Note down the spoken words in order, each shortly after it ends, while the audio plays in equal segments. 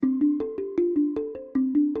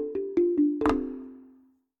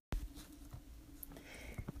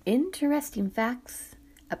Interesting Facts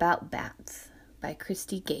About Bats by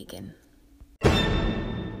Christy Gagan.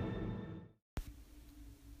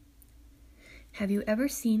 Have you ever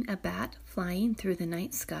seen a bat flying through the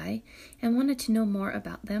night sky and wanted to know more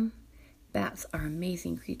about them? Bats are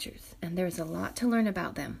amazing creatures, and there's a lot to learn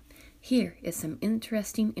about them. Here is some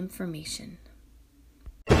interesting information.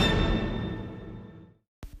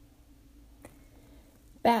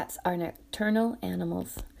 Bats are nocturnal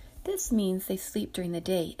animals. This means they sleep during the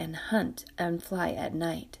day and hunt and fly at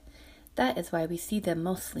night. That is why we see them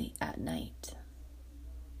mostly at night.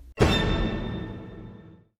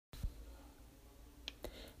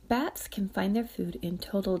 Bats can find their food in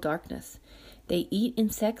total darkness. They eat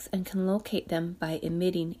insects and can locate them by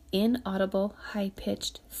emitting inaudible,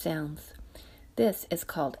 high-pitched sounds. This is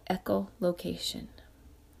called echolocation.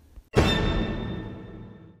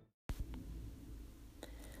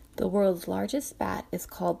 The world's largest bat is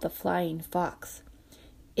called the flying fox.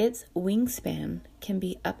 Its wingspan can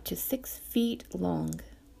be up to 6 feet long.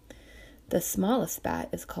 The smallest bat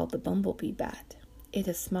is called the bumblebee bat. It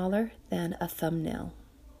is smaller than a thumbnail.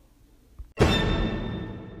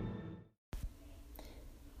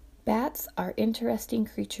 Bats are interesting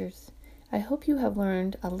creatures. I hope you have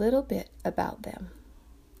learned a little bit about them.